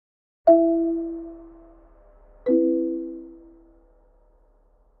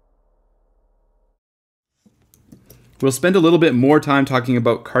We'll spend a little bit more time talking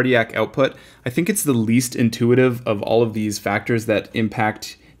about cardiac output. I think it's the least intuitive of all of these factors that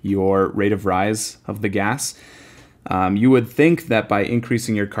impact your rate of rise of the gas. You would think that by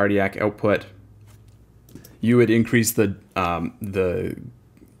increasing your cardiac output, you would increase the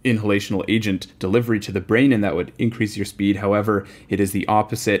inhalational agent delivery to the brain, and that would increase your speed. However, it is the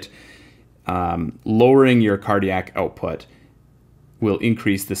opposite. Lowering your cardiac output will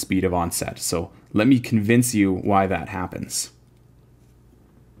increase the speed of onset. So let me convince you why that happens.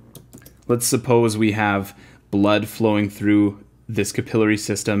 Let's suppose we have blood flowing through this capillary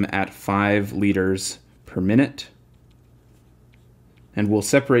system at 5 liters per minute. And we'll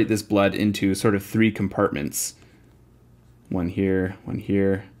separate this blood into sort of 3 compartments. One here,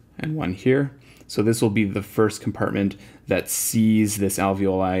 and one here. So this will be the first compartment that sees this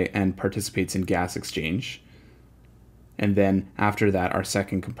alveoli and participates in gas exchange. And then after that, our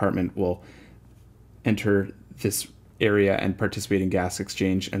second compartment will enter this area and participate in gas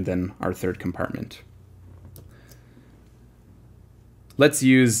exchange, and then our third compartment. Let's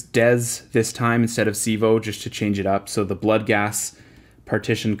use DES this time instead of SIVO just to change it up. So the blood gas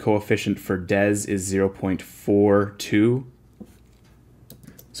partition coefficient for DES is 0.42.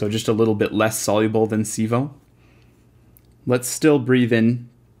 So just a little bit less soluble than SIVO. Let's still breathe in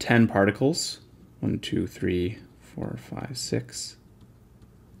 10 particles. 1, 2, 3, 4, 5, 6.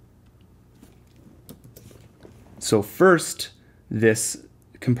 So first, this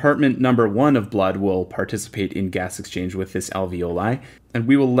compartment number 1 of blood will participate in gas exchange with this alveoli, and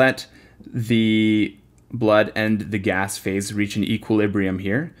we will let the blood and the gas phase reach an equilibrium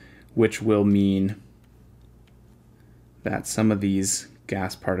here, which will mean that some of these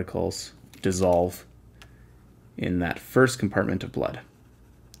gas particles dissolve in that first compartment of blood.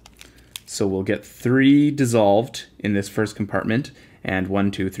 So we'll get 3 dissolved in this first compartment and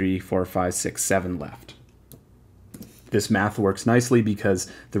 1, 2, 3, 4, 5, 6, 7 left. This math works nicely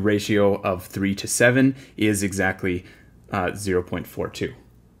because the ratio of 3 to 7 is exactly 0.42.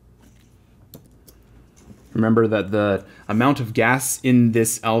 Remember that the amount of gas in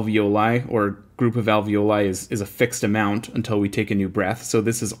this alveoli or group of alveoli is a fixed amount until we take a new breath. So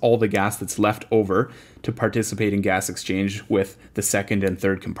this is all the gas that's left over to participate in gas exchange with the second and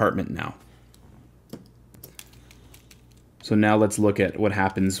third compartment now. So now let's look at what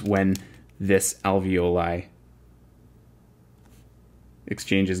happens when this alveoli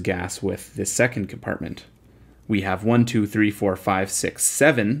exchanges gas with this second compartment. We have 1, 2, 3, 4, 5, 6,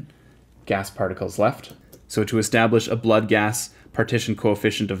 7 gas particles left. So to establish a blood gas partition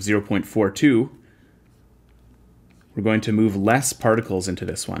coefficient of 0.42, we're going to move less particles into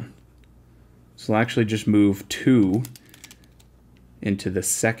this one. So we'll actually just move 2 into the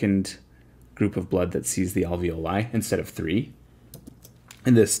second group of blood that sees the alveoli instead of 3.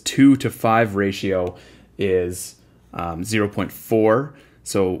 And this 2 to 5 ratio is 0.4.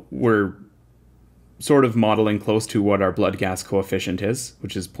 So we're sort of modeling close to what our blood gas coefficient is,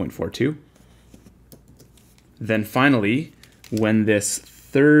 which is 0.42. Then finally, when this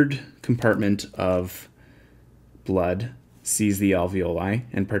third compartment of blood sees the alveoli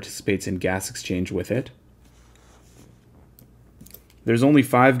and participates in gas exchange with it, there's only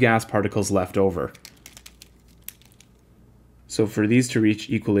 5 gas particles left over. So for these to reach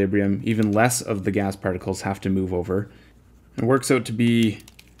equilibrium, even less of the gas particles have to move over. It works out to be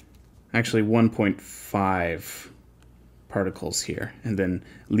actually 1.5 particles here, and then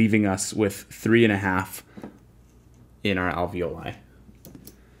leaving us with 3.5 in our alveoli.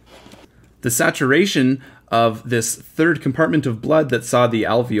 The saturation of this third compartment of blood that saw the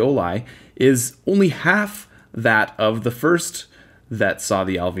alveoli is only half that of the first that saw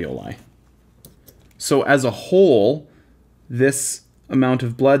the alveoli. So as a whole, this amount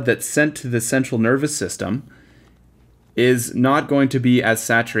of blood that's sent to the central nervous system is not going to be as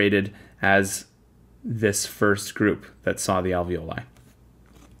saturated as this first group that saw the alveoli.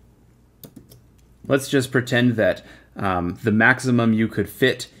 Let's just pretend that the maximum you could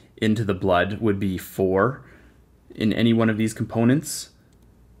fit into the blood would be 4 in any one of these components,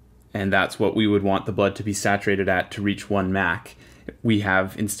 and that's what we would want the blood to be saturated at to reach 1 Mach. We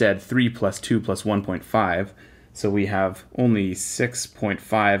have instead 3 plus 2 plus 1.5, so we have only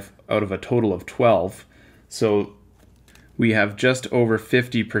 6.5 out of a total of 12. So we have just over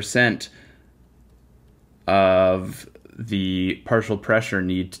 50% of the partial pressure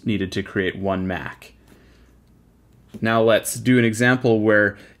needed to create 1 Mach. Now let's do an example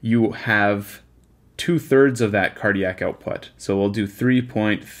where you have 2/3 of that cardiac output. So we'll do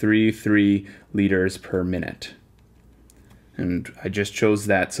 3.33 liters per minute. And I just chose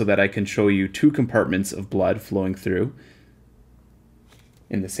that so that I can show you 2 compartments of blood flowing through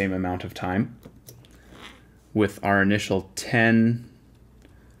in the same amount of time. with our initial 10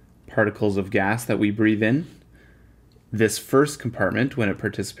 particles of gas that we breathe in. This first compartment, when it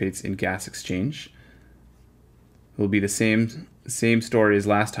participates in gas exchange, will be the same story as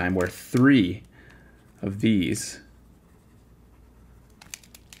last time, where 3 of these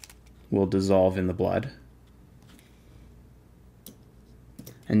will dissolve in the blood.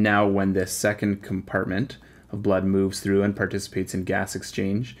 And now when this second compartment of blood moves through and participates in gas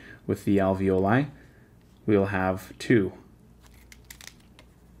exchange with the alveoli, we'll have 2.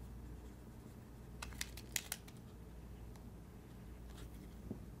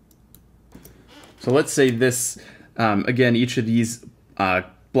 So let's say this, again, each of these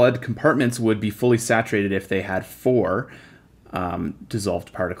blood compartments would be fully saturated if they had 4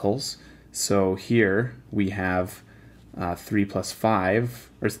 dissolved particles. So here we have 3 plus 5,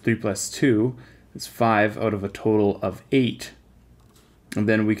 or 3 plus 2 is 5 out of a total of 8. And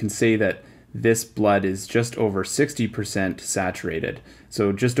then we can say that this blood is just over 60% saturated.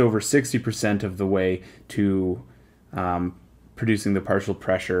 So just over 60% of the way to producing the partial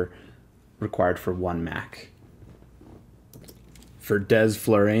pressure required for 1 Mach. For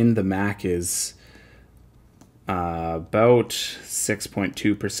desflurane, the Mach is about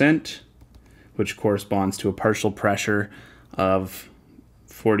 6.2%, which corresponds to a partial pressure of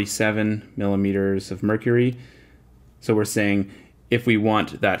 47 millimeters of mercury. So we're saying if we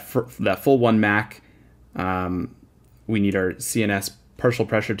want that full 1 Mach, we need our CNS partial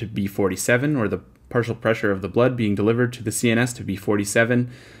pressure to be 47, or the partial pressure of the blood being delivered to the CNS to be 47.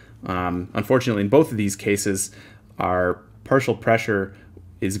 Unfortunately, in both of these cases, our partial pressure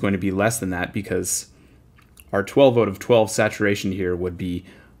is going to be less than that, because our 12 out of 12 saturation here would be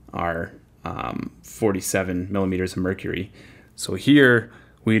our 47 millimeters of mercury. So here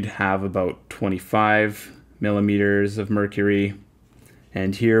we'd have about 25 millimeters of mercury,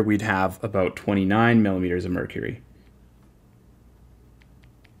 and here we'd have about 29 millimeters of mercury.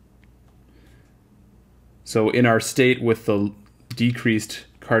 So in our state with the decreased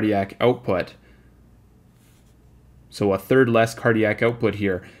cardiac output, so a third less cardiac output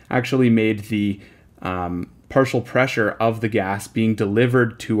here actually made the partial pressure of the gas being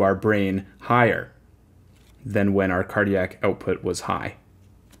delivered to our brain higher than when our cardiac output was high.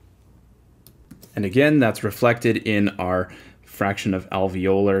 And again, that's reflected in our fraction of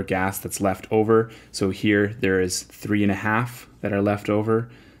alveolar gas that's left over. So here there is 3.5 that are left over.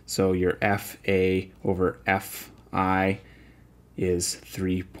 So your FA over FI is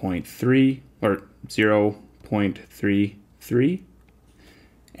 3.3, or 0.33.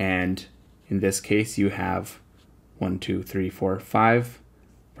 And in this case, you have 1, 2, 3, 4, 5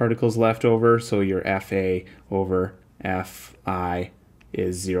 particles left over. So your FA over FI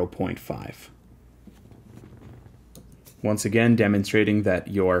is 0.5. Once again, demonstrating that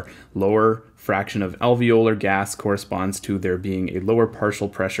your lower fraction of alveolar gas corresponds to there being a lower partial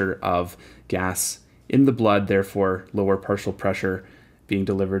pressure of gas in the blood, therefore lower partial pressure being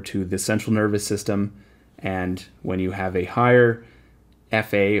delivered to the central nervous system. And when you have a higher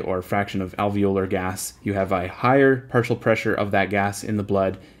FA, or fraction of alveolar gas, you have a higher partial pressure of that gas in the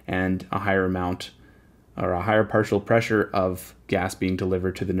blood and a higher amount, or a higher partial pressure of gas being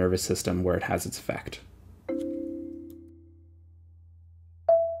delivered to the nervous system where it has its effect.